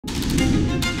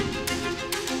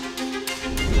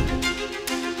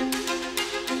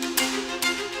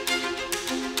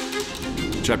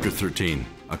Chapter 13,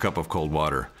 A Cup of Cold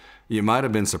Water. You might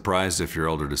have been surprised if you're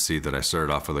older to see that I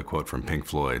started off with a quote from Pink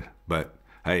Floyd, but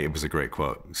hey, it was a great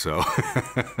quote. So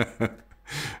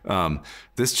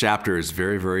this chapter is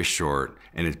very, very short,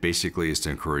 and it basically is to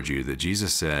encourage you that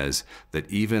Jesus says that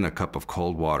even a cup of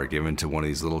cold water given to one of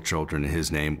these little children in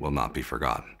his name will not be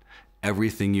forgotten.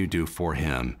 Everything you do for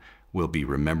him will be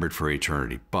remembered for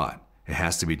eternity, but it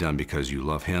has to be done because you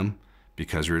love him,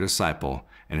 because you're a disciple,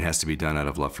 and it has to be done out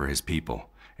of love for his people.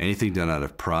 Anything done out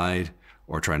of pride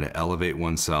or trying to elevate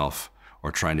oneself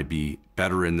or trying to be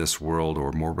better in this world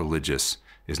or more religious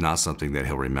is not something that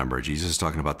he'll remember. Jesus is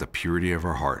talking about the purity of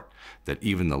our heart, that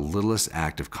even the littlest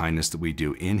act of kindness that we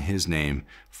do in his name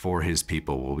for his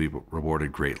people will be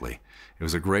rewarded greatly. It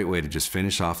was a great way to just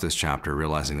finish off this chapter,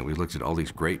 realizing that we looked at all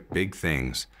these great big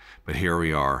things, but here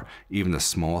we are, even the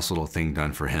smallest little thing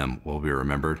done for him will be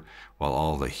remembered, while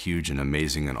all the huge and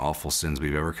amazing and awful sins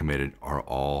we've ever committed are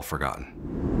all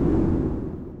forgotten.